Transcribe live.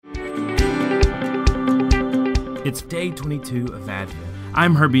It's day 22 of Advent.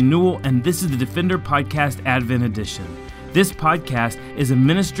 I'm Herbie Newell, and this is the Defender Podcast Advent Edition. This podcast is a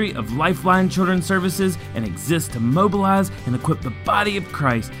ministry of Lifeline Children's Services and exists to mobilize and equip the body of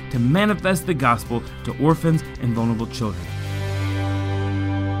Christ to manifest the gospel to orphans and vulnerable children.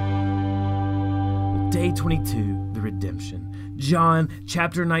 Day 22, the Redemption. John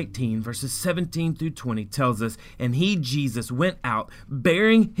chapter 19, verses 17 through 20 tells us, "And he, Jesus, went out,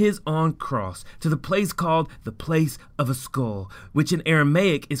 bearing his own cross, to the place called the place of a skull, which in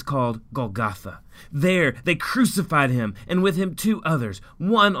Aramaic is called Golgotha. There they crucified him, and with him 2 others,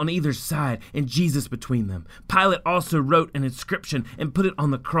 one on either side, and Jesus between them. Pilate also wrote an inscription and put it on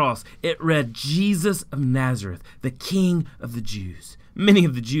the cross. It read, 'Jesus of Nazareth, the King of the Jews.' Many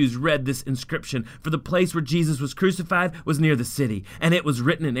of the Jews read this inscription, for the place where Jesus was crucified was near the city, and it was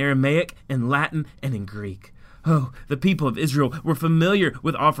written in Aramaic, in Latin, and in Greek. Oh, the people of Israel were familiar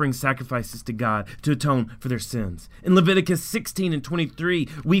with offering sacrifices to God to atone for their sins. In Leviticus 16 and 23,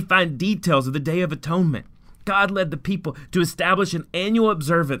 we find details of the Day of Atonement. God led the people to establish an annual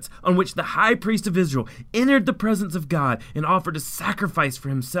observance on which the high priest of Israel entered the presence of God and offered a sacrifice for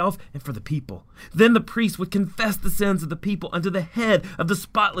himself and for the people. Then the priest would confess the sins of the people unto the head of the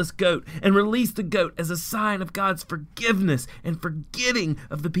spotless goat and release the goat as a sign of God's forgiveness and forgetting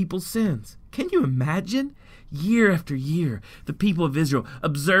of the people's sins. Can you imagine? Year after year, the people of Israel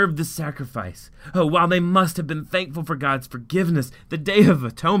observed this sacrifice. Oh, while they must have been thankful for God's forgiveness, the Day of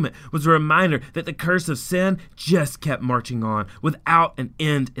Atonement was a reminder that the curse of sin just kept marching on without an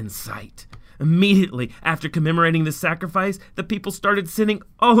end in sight. Immediately after commemorating this sacrifice, the people started sinning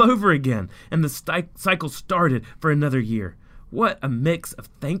all over again, and the cycle started for another year. What a mix of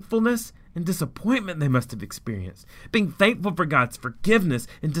thankfulness and disappointment they must have experienced, being thankful for God's forgiveness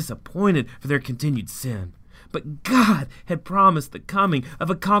and disappointed for their continued sin. But God had promised the coming of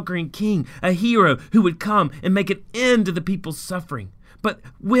a conquering king, a hero who would come and make an end to the people's suffering. But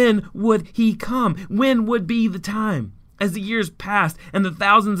when would he come? When would be the time? As the years passed and the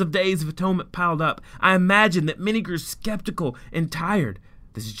thousands of days of atonement piled up, I imagine that many grew skeptical and tired.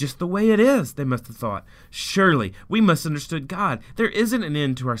 This is just the way it is, they must have thought. Surely we must have understood God. There isn't an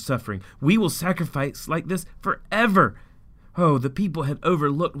end to our suffering. We will sacrifice like this forever. Oh, the people had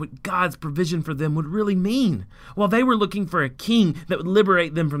overlooked what God's provision for them would really mean. While they were looking for a king that would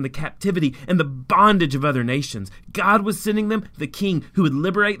liberate them from the captivity and the bondage of other nations, God was sending them the king who would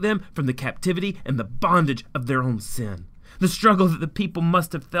liberate them from the captivity and the bondage of their own sin. The struggle that the people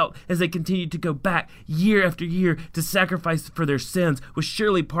must have felt as they continued to go back year after year to sacrifice for their sins was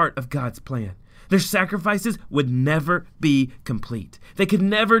surely part of God's plan. Their sacrifices would never be complete. They could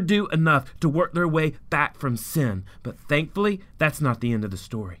never do enough to work their way back from sin. But thankfully, that's not the end of the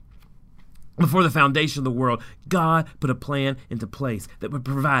story. Before the foundation of the world, God put a plan into place that would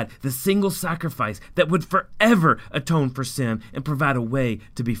provide the single sacrifice that would forever atone for sin and provide a way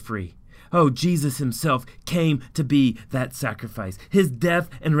to be free. Oh, Jesus himself came to be that sacrifice. His death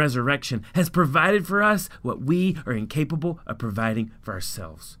and resurrection has provided for us what we are incapable of providing for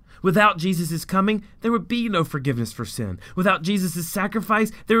ourselves. Without Jesus' coming, there would be no forgiveness for sin. Without Jesus'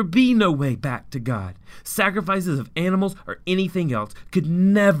 sacrifice, there would be no way back to God. Sacrifices of animals or anything else could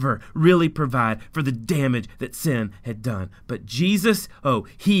never really provide for the damage that sin had done. But Jesus,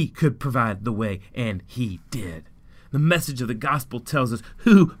 he could provide the way, and he did. The message of the gospel tells us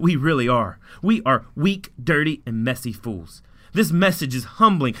who we really are. We are weak, dirty, and messy fools. This message is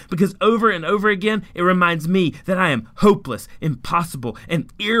humbling because over and over again, it reminds me that I am hopeless, impossible,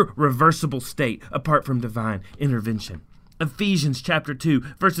 and irreversible state apart from divine intervention. Ephesians chapter 2,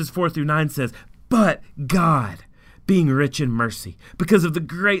 verses 4 through 9 says, "But God, being rich in mercy, because of the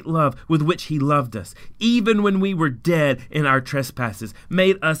great love with which he loved us, even when we were dead in our trespasses,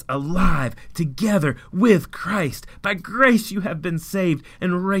 made us alive together with Christ. By grace you have been saved,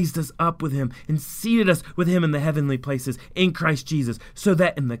 and raised us up with him, and seated us with him in the heavenly places in Christ Jesus, so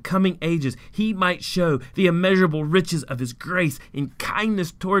that in the coming ages he might show the immeasurable riches of his grace and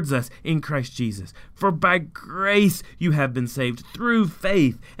kindness towards us in Christ Jesus. For by grace you have been saved through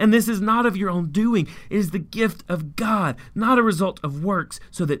faith, and this is not of your own doing, it is the gift of God, not a result of works,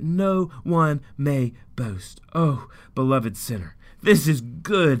 so that no one may boast." Oh, beloved sinner, this is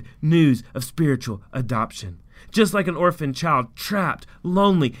good news of spiritual adoption. Just like an orphan child trapped,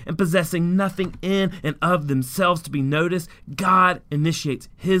 lonely, and possessing nothing in and of themselves to be noticed, God initiates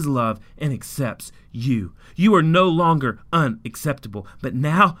his love and accepts you. You are no longer unacceptable, but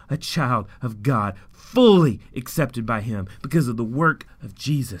now a child of God, fully accepted by him because of the work of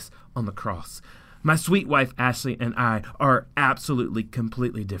Jesus on the cross. My sweet wife, Ashley, and I are absolutely,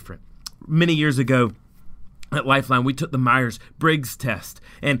 completely different. Many years ago, At Lifeline, we took the Myers-Briggs test,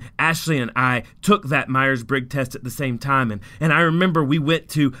 and Ashley and I took that Myers-Briggs test at the same time. And I remember we went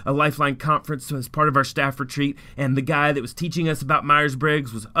to a Lifeline conference as part of our staff retreat, and the guy that was teaching us about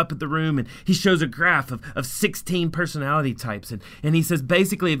Myers-Briggs was up at the room, and he shows a graph of 16 personality types. And he says,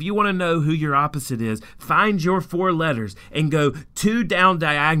 basically, if you want to know who your opposite is, find your 4 letters and go 2 down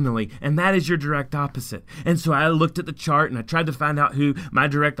diagonally, and that is your direct opposite. And so I looked at the chart, and I tried to find out who my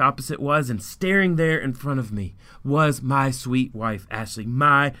direct opposite was, and staring there in front of me was my sweet wife, Ashley,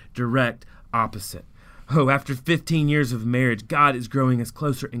 my direct opposite. Oh, after 15 years of marriage, God is growing us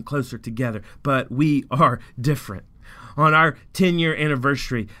closer and closer together, but we are different. On our 10-year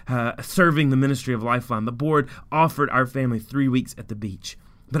anniversary serving the ministry of Lifeline, the board offered our family 3 weeks at the beach.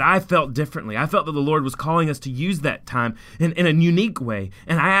 But I felt differently. I felt that the Lord was calling us to use that time in a unique way.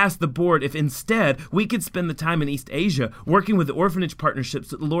 And I asked the board if instead we could spend the time in East Asia working with the orphanage partnerships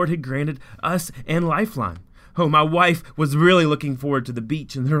that the Lord had granted us and Lifeline. Oh, my wife was really looking forward to the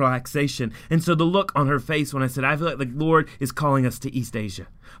beach and the relaxation. And so the look on her face when I said, I feel like the Lord is calling us to East Asia.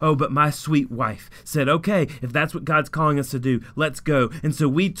 Oh, but my sweet wife said, okay, if that's what God's calling us to do, let's go. And so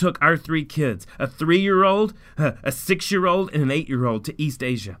we took our 3 kids, a 3-year-old, a 6-year-old, and an 8-year-old to East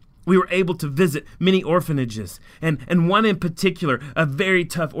Asia. We were able to visit many orphanages, and one in particular, a very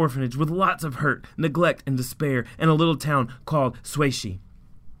tough orphanage with lots of hurt, neglect, and despair in a little town called Swashi.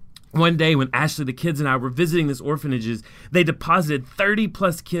 One day when Ashley, the kids, and I were visiting this orphanages, they deposited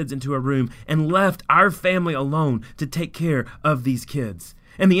 30-plus kids into a room and left our family alone to take care of these kids.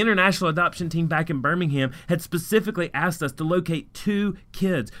 And the international adoption team back in Birmingham had specifically asked us to locate 2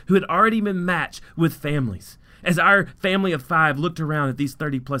 kids who had already been matched with families. As our family of 5 looked around at these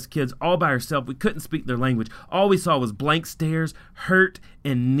 30-plus kids all by ourselves, we couldn't speak their language. All we saw was blank stares, hurt,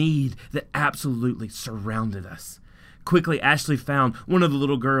 and need that absolutely surrounded us. Quickly, Ashley found one of the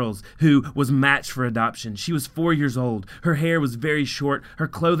little girls who was matched for adoption. She was 4 years old. Her hair was very short. Her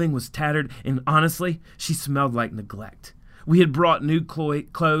clothing was tattered. And honestly, she smelled like neglect. We had brought new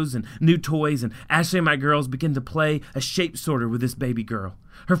clothes and new toys, and Ashley and my girls began to play a shape sorter with this baby girl.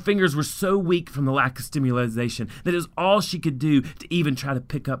 Her fingers were so weak from the lack of stimulation that it was all she could do to even try to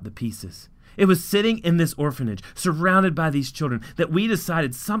pick up the pieces. It was sitting in this orphanage, surrounded by these children, that we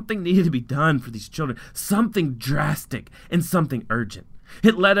decided something needed to be done for these children, something drastic and something urgent.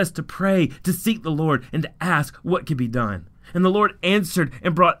 It led us to pray, to seek the Lord, and to ask what could be done. And the Lord answered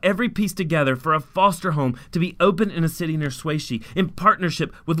and brought every piece together for a foster home to be opened in a city near Swashi in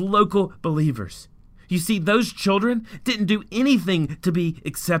partnership with local believers. You see, those children didn't do anything to be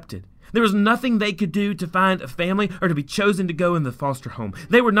accepted. There was nothing they could do to find a family or to be chosen to go in the foster home.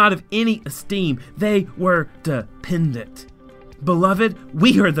 They were not of any esteem. They were dependent. Beloved,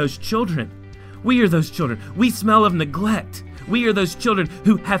 we are those children. We are those children. We smell of neglect. We are those children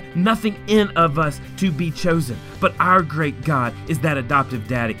who have nothing in of us to be chosen. But our great God is that adoptive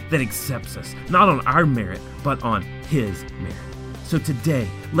daddy that accepts us, not on our merit, but on his merit. So today,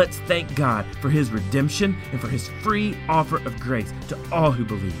 let's thank God for his redemption and for his free offer of grace to all who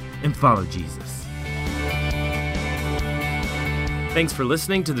believe and follow Jesus. Thanks for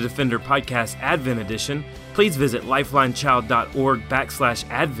listening to the Defender Podcast Advent Edition. Please visit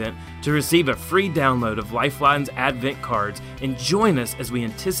lifelinechild.org/Advent to receive a free download of Lifeline's Advent cards and join us as we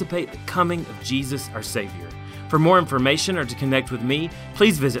anticipate the coming of Jesus, our Savior. For more information or to connect with me,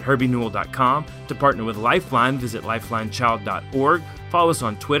 please visit herbienewell.com. To partner with Lifeline, visit lifelinechild.org. Follow us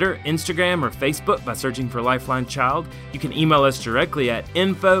on Twitter, Instagram, or Facebook by searching for Lifeline Child. You can email us directly at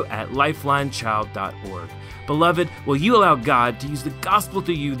info@lifelinechild.org. Beloved, will you allow God to use the gospel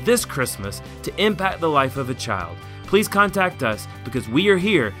through you this Christmas to impact the life of a child? Please contact us because we are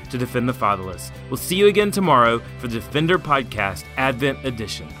here to defend the fatherless. We'll see you again tomorrow for the Defender Podcast Advent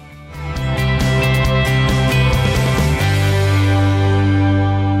Edition.